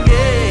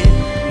bange,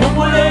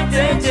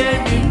 mumulete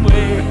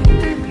chendimwe,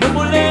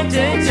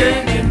 mumulete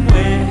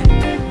chendimwe,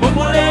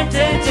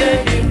 mumulete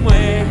chendimwe.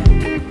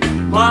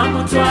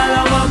 Mwamutwala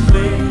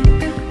wamwe,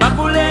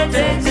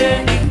 bakulete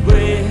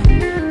chendimwe,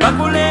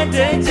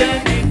 bakulete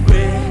chendimwe.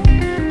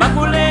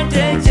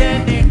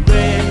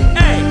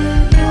 Hey,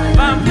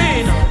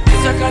 Bambino.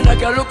 This a kind of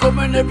girl who come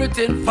and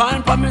everything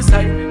fine for me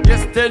side.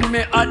 Yes, tell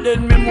me I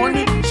lend me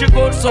money. She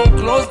got so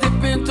close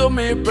deep into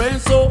my brain,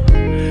 so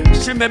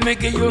she made me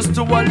get used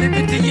to her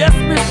liberty. Yes,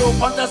 me so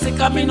fantasy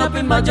coming up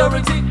in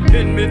majority.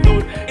 In me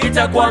dude, it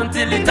a go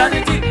until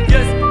eternity.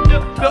 Yes,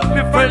 got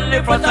me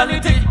friendly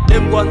fraternity.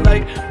 Them one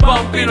like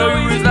Bambino,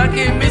 you is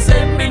lucky. Me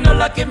say me no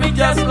lucky, me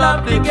just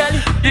love the girl.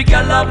 The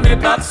girl love me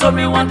back, so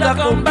me want to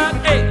come back.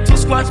 Hey, to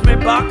scratch me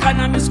back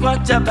and I me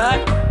scratch her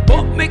back.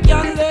 But me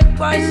can't let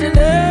why she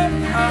left.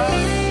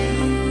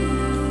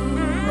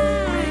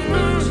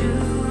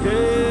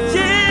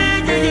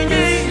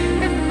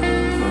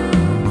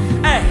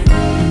 Hey,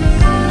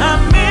 I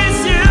miss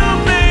you,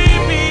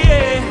 baby.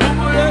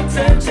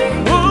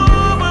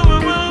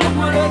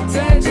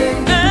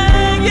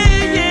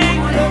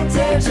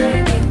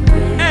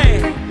 Hey,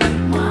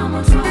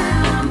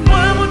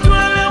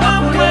 mwamutwala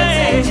wamwe,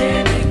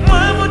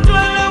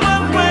 mwamutwala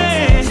wamwe,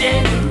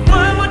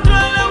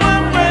 mwamutwala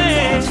wamwe.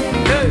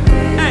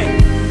 Hey,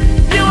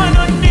 you are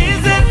not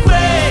easy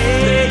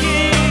way.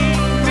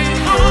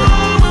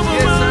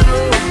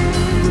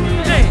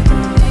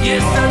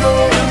 Yes, I know.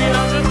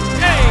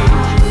 Hey,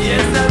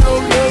 yes, I know.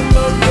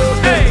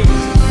 Hey,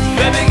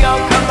 baby girl,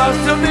 come back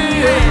to me.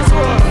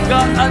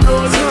 God, I know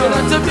you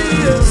better to me.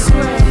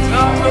 I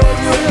know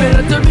you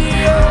better to me.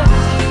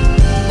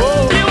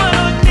 Oh, You are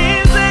not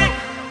easy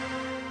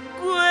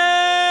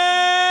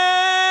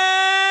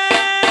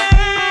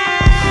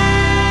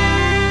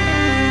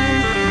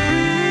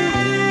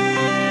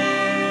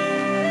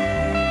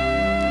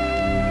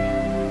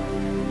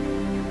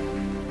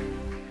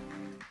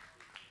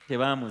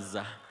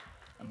Tebamuzza.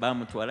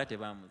 Bamutwala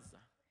tebamuzza.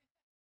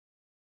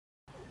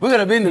 We're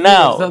gonna be in the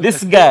Now,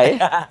 this guy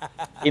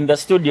in the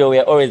studio, we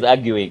are always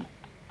arguing.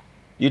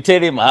 You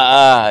tell him,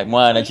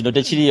 mwana chino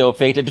techiriyo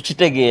fake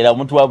tuchitegera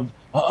muntu wa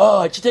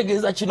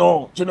chitegeza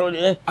chino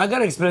I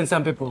gotta explain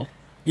some people.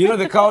 You know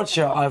the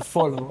culture I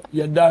follow,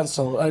 your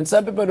dancehall, and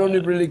some people don't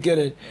really get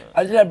it.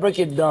 I did break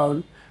it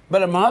down,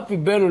 but I'm happy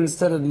Benon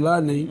started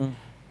learning.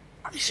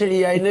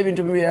 Actually, I never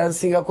into me as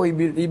singer.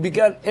 He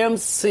began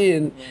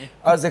emceeing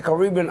as a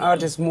Caribbean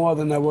artist more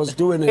than I was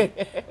doing it,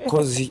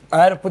 because I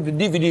had to put the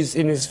DVDs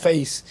in his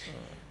face.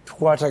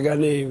 What a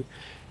name.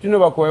 You know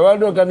what? Why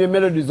don't come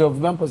melodies of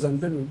Vampos and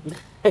Benon?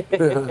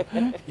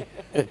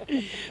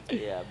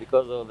 Yeah,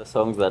 because all the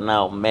songs are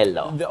now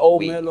mellow. The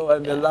old mellow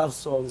and the love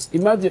songs.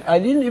 Imagine, I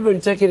didn't even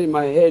take it in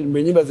my head.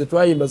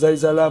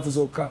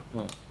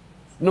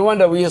 No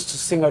wonder we used to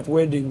sing at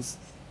weddings.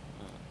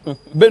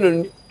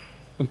 Benon,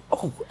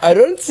 oh, I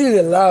don't see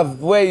the love.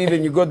 Where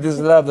even you got this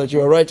love that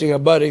you are writing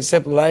about,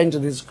 except lying to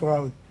this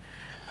crowd.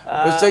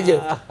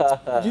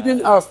 You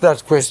didn't ask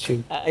that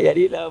question.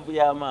 I love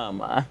your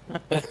mama.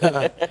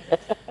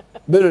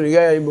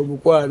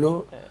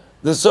 Benon,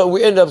 the song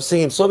we end up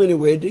singing so many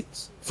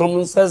weddings from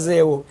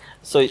Nsazeewo.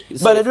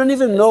 But I don't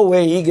even know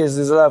where he gets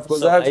his love.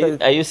 So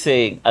are you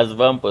saying, as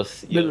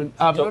Vampos, you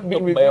I've not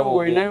been with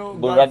you.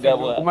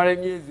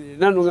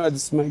 None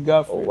this my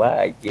girlfriend.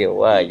 Why?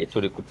 You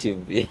told the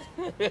TV.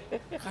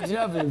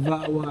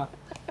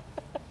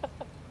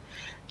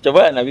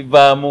 Chabana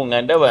biba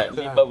munga ndaba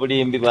biba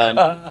bulimbi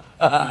bana.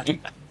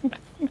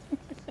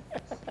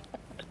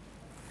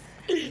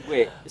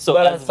 Wait, so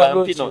as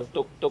Vampino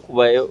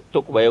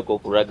tokubayo ko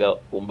kuraga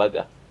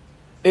umbaga.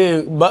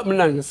 But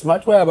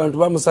smart way abantu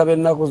bamusabe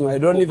nako I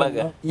don't even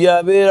know.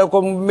 Yeah, bera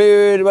ko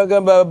mmeri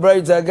bagamba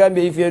brides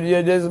agambye if you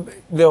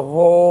the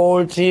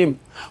whole team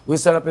we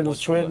set up in a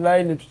straight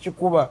line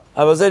tuchikuba.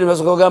 Abazali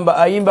basoko gamba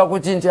ayimba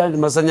kuchinti andi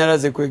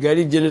masanyalaze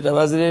kwegali generator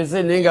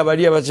bazirese nenga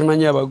bali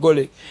abachimanya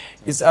abagole.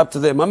 It's up to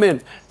them. I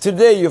mean,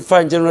 today you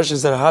find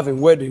generations that are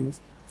having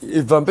weddings.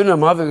 If I'm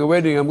having a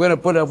wedding, I'm going to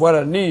put up what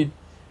I need.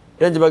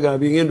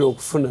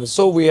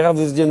 So we have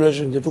this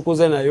generation, it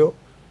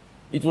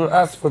will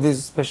ask for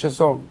these special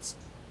songs.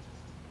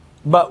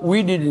 But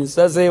we did in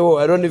Nsazeewo,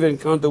 I don't even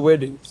count the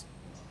weddings.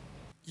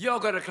 You're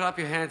gonna clap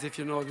your hands if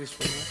you know this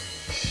one.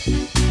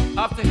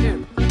 After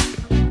him.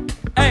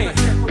 Hey!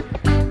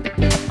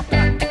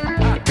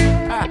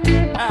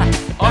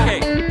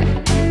 Okay,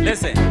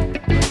 listen.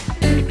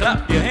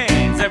 Clap your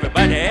hands,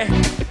 everybody.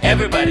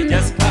 Everybody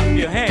just clap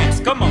your hands.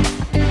 Come on.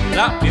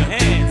 Clap your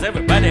hands,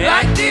 everybody.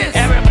 Like this.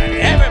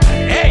 Everybody.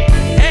 Hey,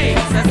 hey.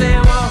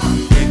 Nsazeewo,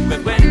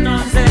 Benon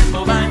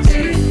Vampos.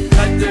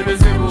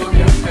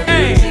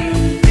 Hey.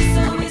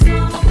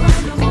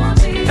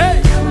 Hey.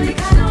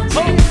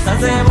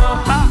 Nsazeewo,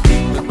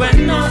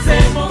 Benon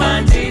Vampos.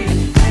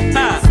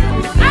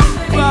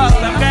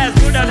 Some guys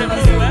good at the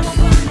move.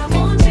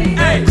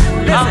 Hey,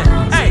 listen.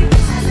 Hey.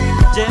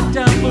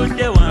 Jemba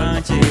bude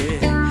wanje,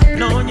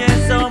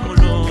 nonyesa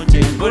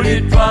mulungi,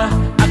 bulitwa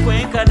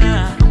akwenkana.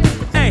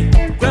 Hey,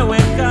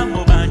 kweweka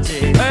mubanje.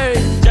 Hey,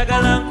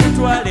 jagala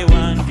nkutwale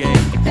wange,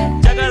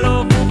 jagala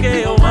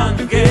ofuke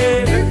owange.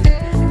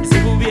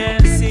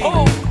 Sikubiensi,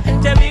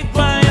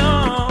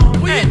 tebikwayo.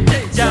 Hey,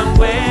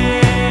 jangwe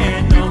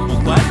no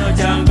mukwano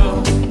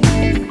jango,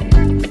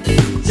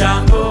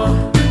 jango,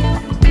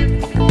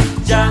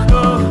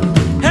 jango.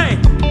 Hey,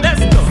 let's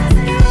go.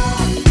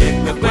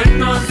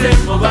 Benon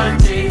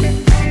Vampos.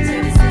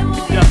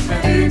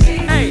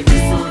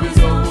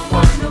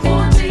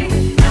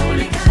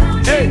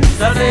 Hey,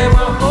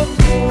 Nsazeewo,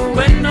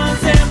 Benon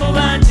Vampos.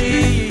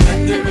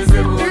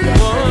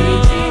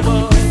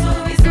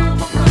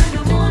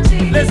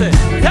 Listen,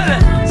 tell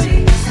it.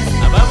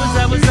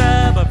 Ababuzabuza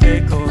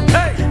bapeko,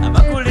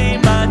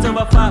 abakulimba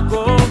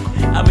tobafako,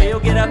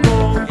 abeyogerako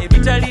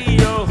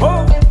ebitaliyo,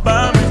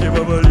 bamuje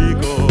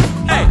babaliko.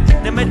 Hey,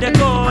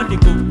 nemedeko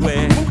ndikugwe,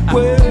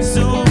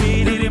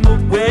 subiriri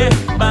mugwe,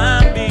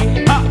 bambi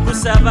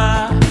kusaba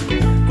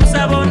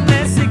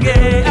onesige,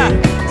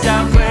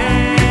 jangwe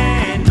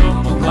no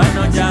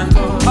mukwano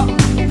jango,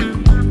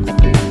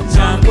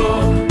 jango,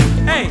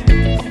 hey,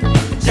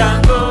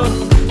 jango,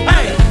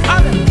 hey,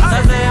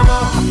 Nsazeewo,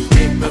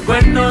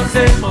 Benon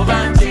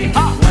Vampos,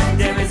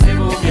 wande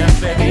besibu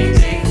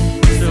byafebiji,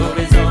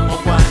 subizo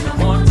mukwano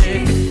monte,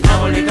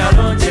 nawoleka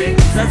lonje,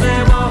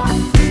 Nsazeewo,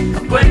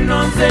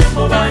 Benon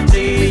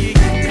Vampos.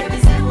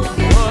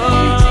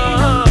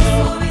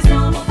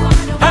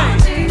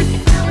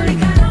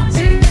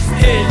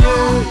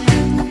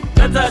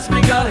 Touch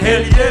me, girl,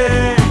 hell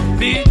yeah.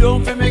 Be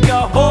down for me,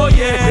 girl, oh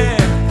yeah.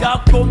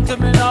 God come to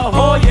me now,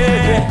 oh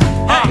yeah.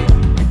 Hey,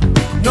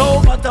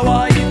 no matter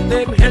what, if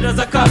them headers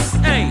a cuss.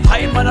 Hey,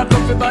 high man a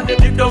come for band,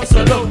 them down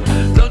so low.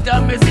 Don't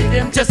tell me see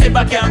them chest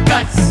back and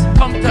guts.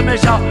 Come to me,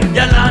 shout, you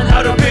learn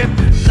how to pimp.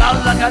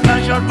 Loud like a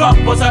gunshot,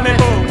 Vampos a me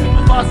home.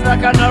 Fast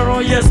like an arrow,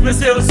 yes, me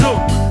still so.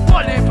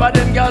 Only for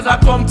them girls that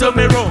come to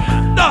me room.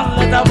 Don't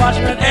let a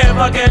watchman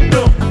ever get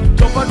through.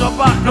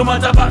 No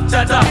matter back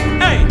chatter,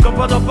 hey, no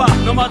matter back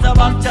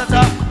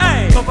chatter,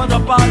 hey, no matter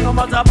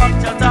back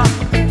chatter,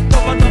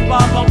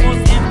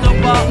 almost in the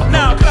bar.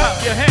 Now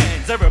clap your hands.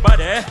 hands,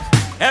 everybody.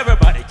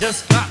 Everybody,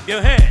 just clap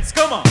your hands.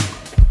 Come on.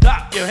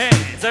 Clap your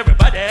hands,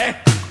 everybody.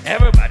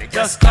 Everybody,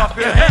 just clap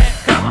your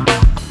hands. Come on.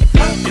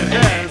 Clap your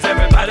hands,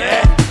 everybody.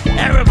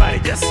 Everybody,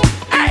 just,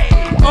 hey.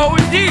 Oh,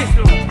 indeed.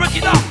 Break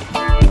it up.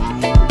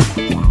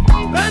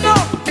 Bend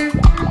up.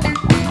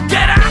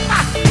 Get up.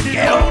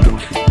 Get on up.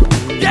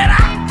 Get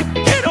up.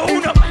 Get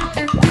on up.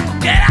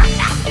 Get up.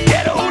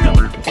 Get on up.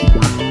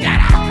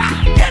 Get up.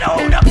 Get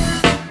on up.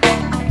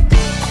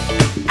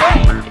 Hey.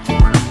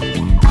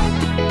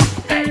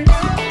 Hey.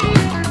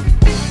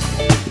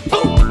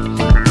 Ooh.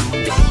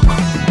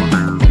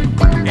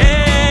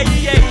 Hey,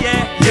 yeah,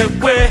 yeah. Yeah,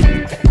 way.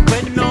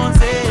 When no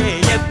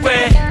say, yeah,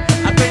 way.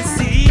 I can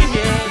see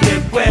me,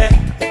 yeah, way.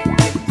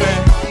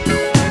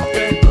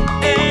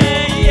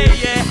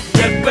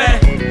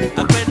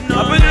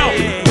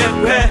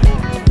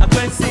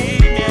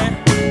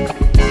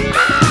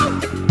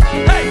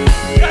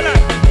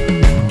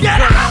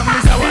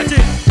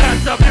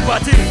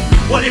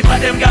 Well, if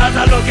them guys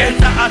are looking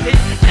to at it,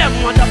 them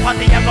want a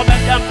party, I go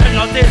make them feel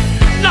nothing.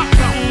 Knock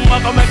down, I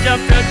go make them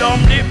feel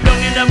dumb. Deep down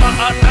in them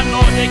heart, I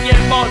know they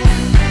get bored.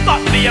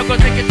 But me, I go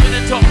take it to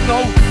the top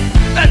now.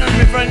 Then and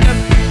my friend, them,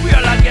 we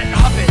all get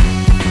happy.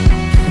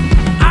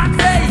 I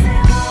say,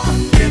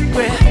 get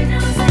where,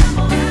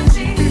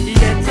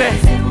 get where,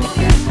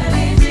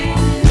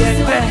 get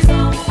where.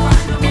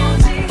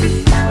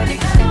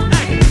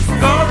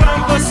 Go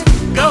Vampos,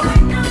 go,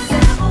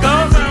 go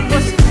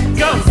Vampos,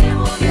 go.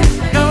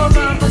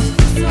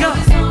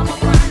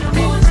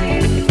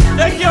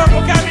 Thank you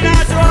for coming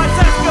out to our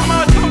Tusker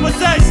Malt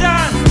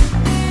ConverSessions.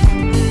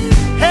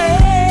 Hey,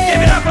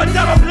 give it up for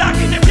Double Black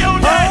in the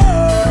building.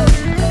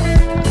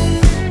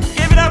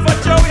 Give it up for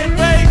Jovie and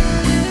Faye.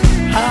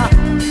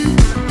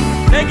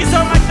 Thank you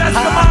so much,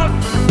 Tusker Malt.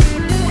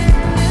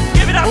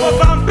 Give it up for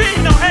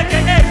Bambino,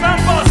 aka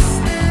Vampos.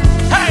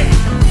 Hey,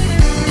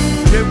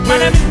 my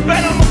name is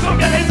Benon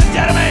Vampos, ladies and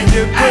gentlemen.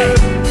 Hey,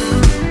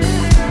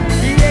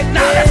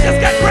 now let's just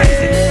get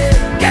crazy.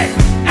 Get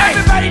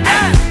everybody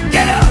down.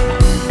 Get up.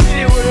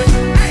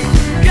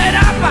 Get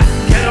up,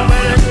 get on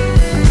with it.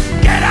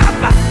 Get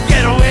up,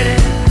 get on with it.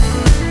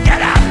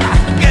 Get up,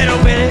 get on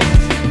with it.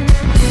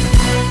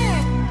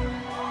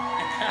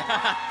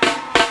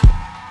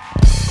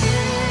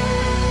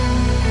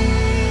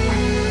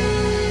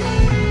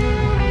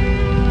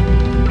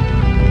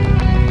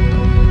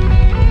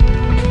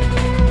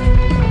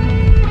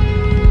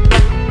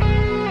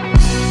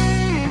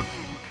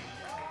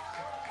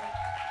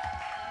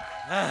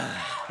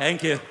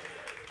 Thank you.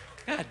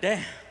 God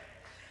damn.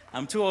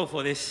 I'm too old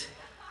for this.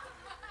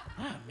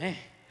 Oh, man.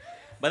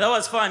 But that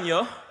was fun,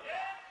 yo.